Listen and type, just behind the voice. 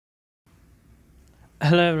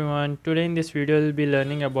Hello everyone, today in this video we'll be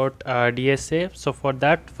learning about DSA. So for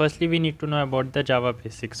that, firstly we need to know about the Java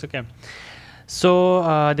basics. Okay, so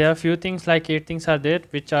there are a few things, like 8 things are there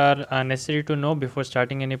which are necessary to know before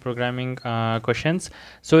starting any programming questions.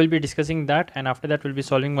 So we'll be discussing that, and after that we'll be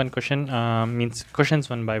solving one question, means questions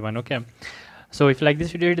one by one. Okay, so if you like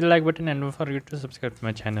this video, hit the like button and don't forget to subscribe to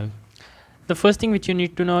my channel. The first thing which you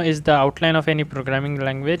need to know is the outline of any programming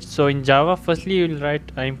language. So in Java, firstly you will write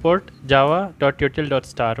import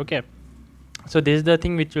java.util.star. Okay, so this is the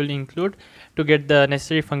thing which will include to get the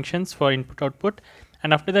necessary functions for input output,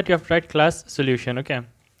 and after that you have to write class solution. Okay,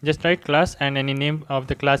 just write class and any name of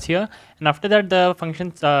the class here, and after that the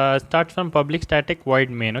function starts from public static void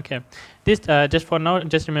main. Okay, this just for now,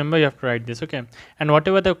 just remember you have to write this. Okay, and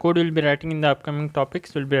whatever the code will be writing in the upcoming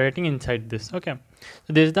topics will be writing inside this. Okay,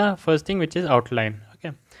 so this is the first thing, which is outline.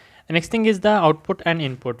 Okay, the next thing is the output and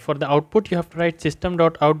input. For the output you have to write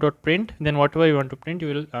system.out.print, then whatever you want to print you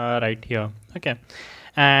will write here. Okay,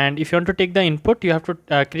 and if you want to take the input, you have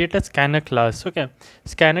to create a scanner class. Okay,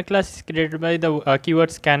 scanner class is created by the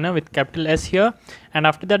keyword scanner with capital S here, and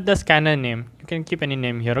after that the scanner name, you can keep any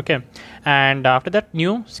name here. Okay, and after that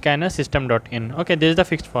new scanner system.in. Okay, this is the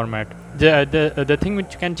fixed format. The thing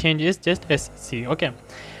which you can change is just sc. Okay,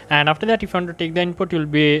 and after that if you want to take the input, you will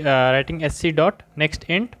be writing sc dot next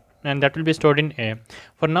int, and that will be stored in A.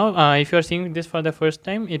 For now, if you are seeing this for the first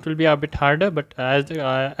time, it will be a bit harder, but as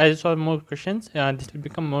you solve more questions, this will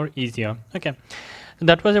become more easier. Okay, so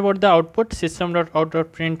that was about the output.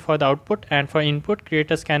 System.out.print for the output, and for input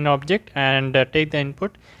create a scanner object and take the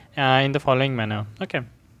input in the following manner. Okay,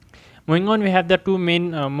 moving on, we have the two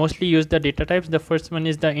main mostly used the data types. The first one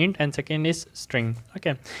is the int and second is string.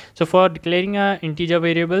 Okay, so for declaring a integer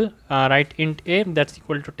variable, write int a, that's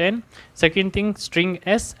equal to 10. Second thing, string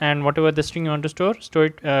s, and whatever the string you want to store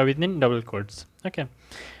it within double quotes. Okay,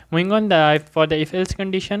 moving on, for the if else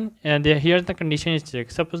condition, here the condition is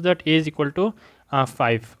checked. Suppose that a is equal to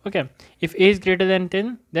 5. Okay, if a is greater than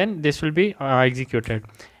 10, then this will be executed.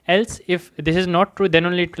 Else, if this is not true, then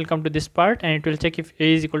only it will come to this part and it will check if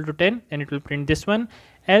a is equal to 10, then it will print this one,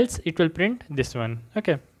 else it will print this one.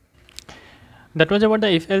 Okay, that was about the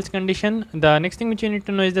if else condition. The next thing which you need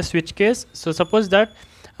to know is the switch case. So suppose that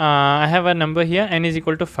I have a number here, n is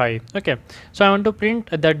equal to 5. Okay, so I want to print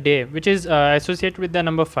the day which is associated with the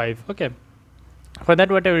number 5. Okay, for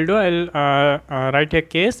that what I will do, I will write a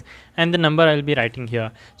case and the number I will be writing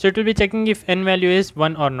here. So it will be checking if n value is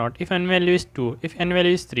 1 or not, if n value is 2, if n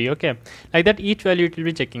value is 3. Okay, like that each value it will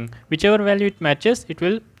be checking. Whichever value it matches, it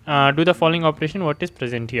will do the following operation what is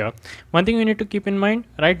present here. One thing you need to keep in mind,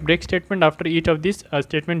 write break statement after each of these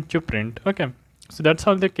statement you print. Okay, so that's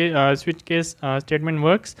how the switch case statement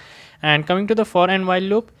works. And coming to the for and while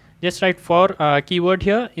loop, just write for keyword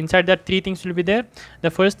here. Inside that, three things will be there. The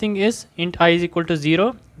first thing is int I is equal to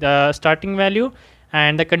 0, the starting value,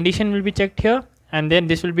 and the condition will be checked here, and then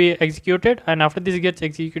this will be executed, and after this gets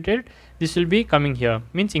executed, this will be coming here,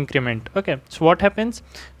 means increment. Okay, so what happens,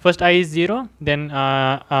 first I is 0, then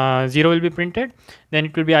 0 will be printed, then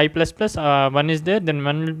it will be I plus plus, 1 is there, then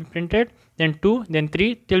 1 will be printed, then 2, then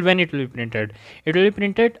 3, till when it will be printed? It will be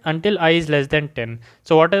printed until I is less than 10.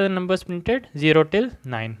 So what are the numbers printed? 0 till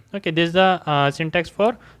 9. Okay, this is the syntax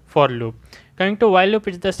for loop. Coming to while loop,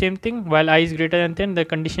 it's the same thing. While I is greater than 10, the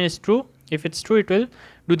condition is true. If it's true, it will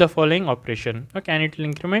do the following operation. Okay, and it will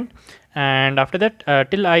increment, and after that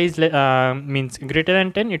till I is means greater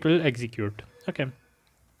than 10, it will execute. Okay,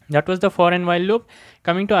 that was the for and while loop.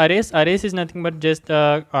 Coming to arrays, arrays is nothing but just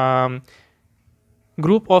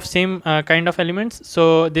group of same kind of elements.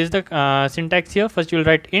 So this is the syntax here. First you will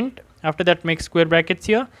write int, after that make square brackets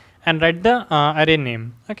here and write the array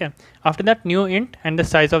name. Okay, after that new int and the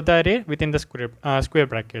size of the array within the square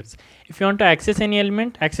brackets. If you want to access any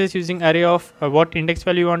element, access using array of what index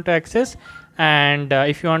value you want to access, and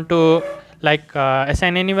if you want to like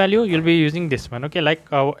assign any value, you'll be using this one. Okay, like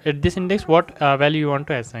at this index what value you want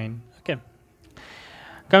to assign. Okay,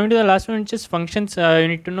 coming to the last one, which is functions. You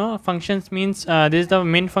need to know functions means this is the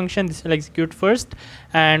main function, this will execute first,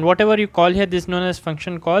 and whatever you call here, this is known as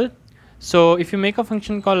function call. So if you make a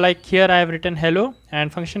function call, like here I have written hello,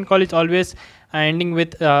 and function call is always ending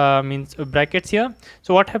with means brackets here.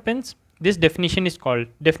 So what happens, this definition is called,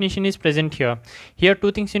 definition is present here. Here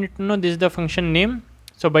two things you need to know, this is the function name,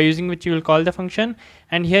 so by using which you will call the function,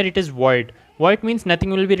 and here it is void. Void means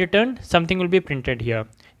nothing will be returned, something will be printed here.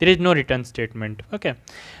 There is no return statement. Okay,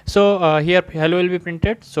 so here hello will be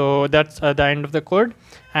printed, so that's the end of the code.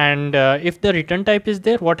 And if the return type is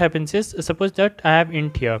there, what happens is, suppose that I have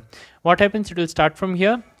int here, what happens, it will start from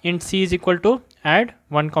here, int c is equal to add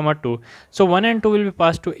 1 comma 2. So 1 and 2 will be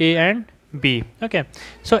passed to a and B. Okay,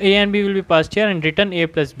 so A and B will be passed here and return A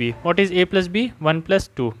plus B. What is A plus B? 1 plus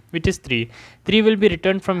 2, which is 3. 3 will be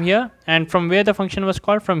returned from here, and from where the function was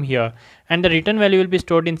called? From here, and the return value will be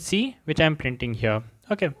stored in C, which I am printing here.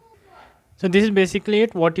 Okay, so this is basically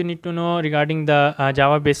it, what you need to know regarding the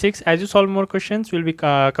Java basics. As you solve more questions, we'll be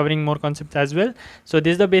covering more concepts as well. So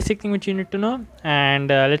this is the basic thing which you need to know, and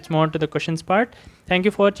let's move on to the questions part. Thank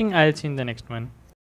you for watching. I'll see you in the next one.